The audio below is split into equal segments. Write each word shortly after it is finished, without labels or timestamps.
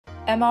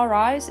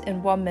MRIs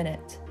in 1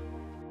 minute.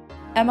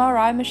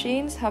 MRI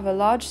machines have a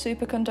large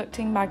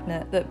superconducting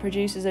magnet that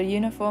produces a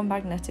uniform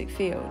magnetic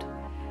field.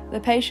 The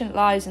patient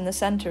lies in the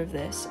centre of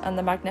this, and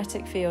the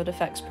magnetic field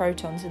affects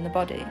protons in the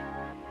body.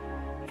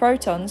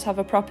 Protons have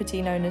a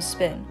property known as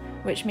spin,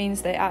 which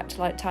means they act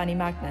like tiny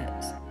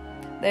magnets.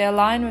 They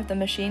align with the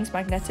machine's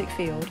magnetic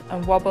field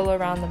and wobble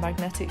around the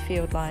magnetic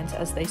field lines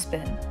as they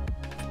spin.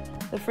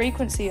 The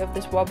frequency of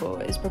this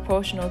wobble is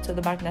proportional to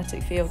the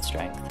magnetic field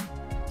strength.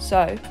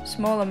 So,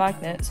 smaller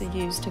magnets are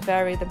used to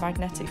vary the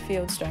magnetic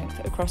field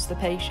strength across the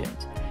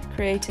patient,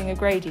 creating a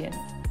gradient.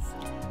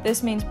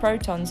 This means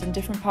protons in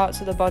different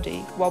parts of the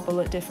body wobble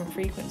at different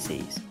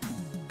frequencies.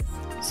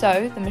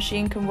 So, the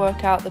machine can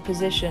work out the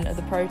position of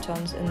the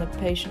protons in the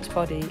patient's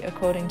body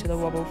according to the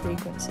wobble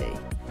frequency.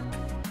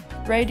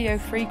 Radio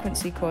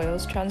frequency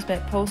coils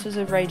transmit pulses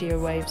of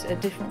radio waves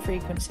at different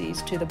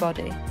frequencies to the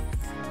body.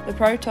 The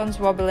protons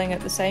wobbling at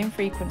the same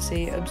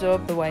frequency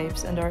absorb the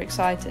waves and are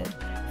excited,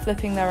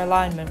 flipping their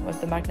alignment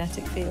with the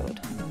magnetic field.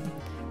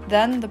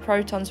 Then the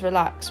protons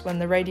relax when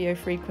the radio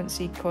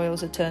frequency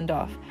coils are turned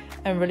off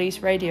and release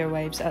radio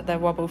waves at their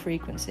wobble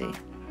frequency.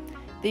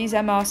 These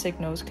MR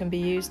signals can be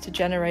used to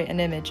generate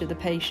an image of the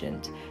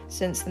patient,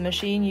 since the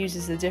machine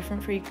uses the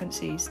different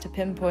frequencies to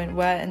pinpoint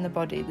where in the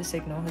body the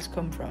signal has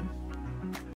come from.